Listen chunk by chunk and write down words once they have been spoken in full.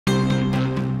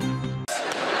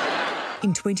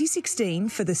In 2016,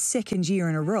 for the second year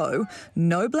in a row,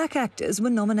 no black actors were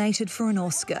nominated for an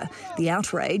Oscar. The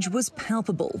outrage was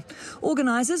palpable.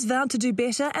 Organisers vowed to do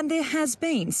better, and there has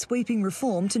been sweeping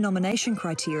reform to nomination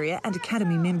criteria and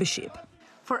Academy membership.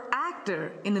 For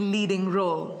actor in a leading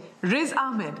role, Riz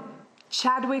Ahmed,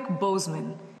 Chadwick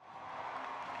Boseman.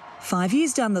 5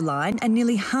 years down the line, and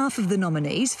nearly half of the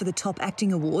nominees for the top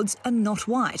acting awards are not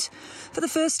white. For the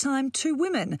first time, two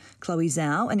women, Chloe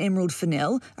Zhao and Emerald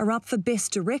Fennell, are up for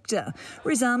Best Director.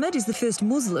 Riz Ahmed is the first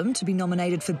Muslim to be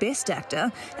nominated for Best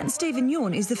Actor, and Stephen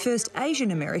Yeun is the first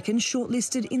Asian American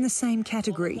shortlisted in the same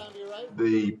category.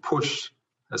 The push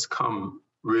has come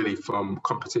really from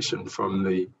competition from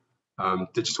the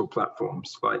digital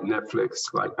platforms like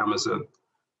Netflix, like Amazon,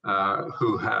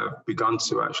 who have begun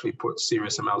to actually put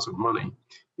serious amounts of money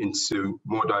into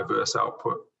more diverse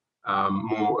output,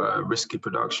 more risky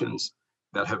productions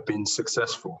that have been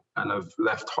successful and have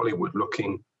left Hollywood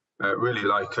looking really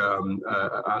like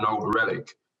an old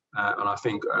relic. And I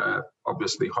think,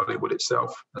 obviously, Hollywood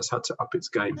itself has had to up its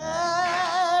game.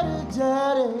 Daddy,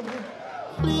 Daddy,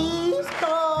 please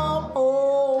come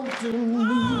home to me.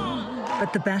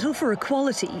 But the battle for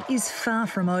equality is far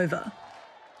from over.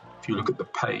 If you look at the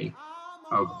pay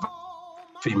of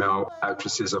female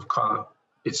actresses of colour,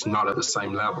 it's not at the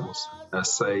same levels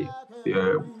as, say,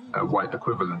 the white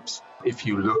equivalents. If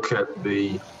you look at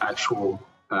the actual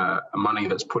money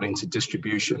that's put into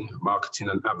distribution, marketing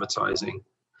and advertising,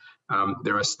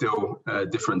 there are still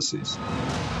differences.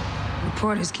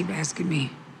 Reporters keep asking me,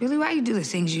 Billy, why you do the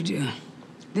things you do?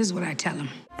 This is what I tell them.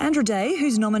 Andra Day,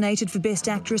 who's nominated for Best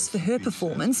Actress for her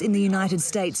performance in The United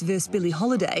States vs Billie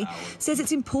Holiday, says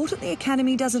it's important the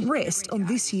Academy doesn't rest on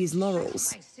this year's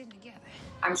laurels.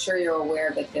 I'm sure you're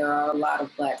aware that there are a lot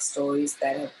of black stories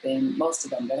that have been, most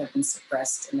of them, that have been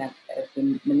suppressed and that have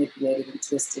been manipulated and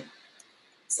twisted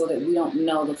so that we don't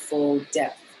know the full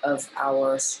depth of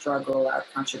our struggle, our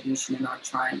contribution, and our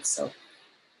triumph. So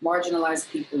marginalized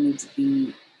people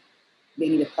they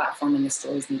need a platform, and the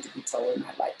stories need to be told, and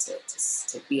I'd like to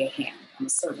be a hand. I'm a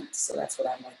servant, so that's what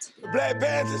I'd like to do. The Black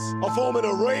Panthers are forming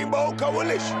a rainbow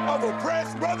coalition of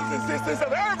oppressed brothers and sisters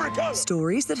of every color.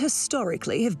 Stories that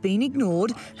historically have been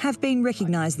ignored have been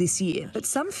recognised this year, but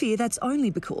some fear that's only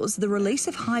because the release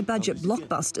of high-budget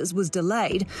blockbusters was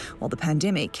delayed while the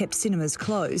pandemic kept cinemas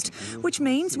closed, which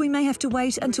means we may have to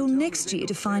wait until next year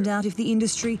to find out if the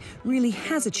industry really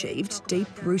has achieved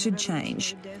deep-rooted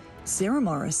change. Sarah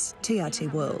Morris,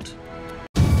 TRT World.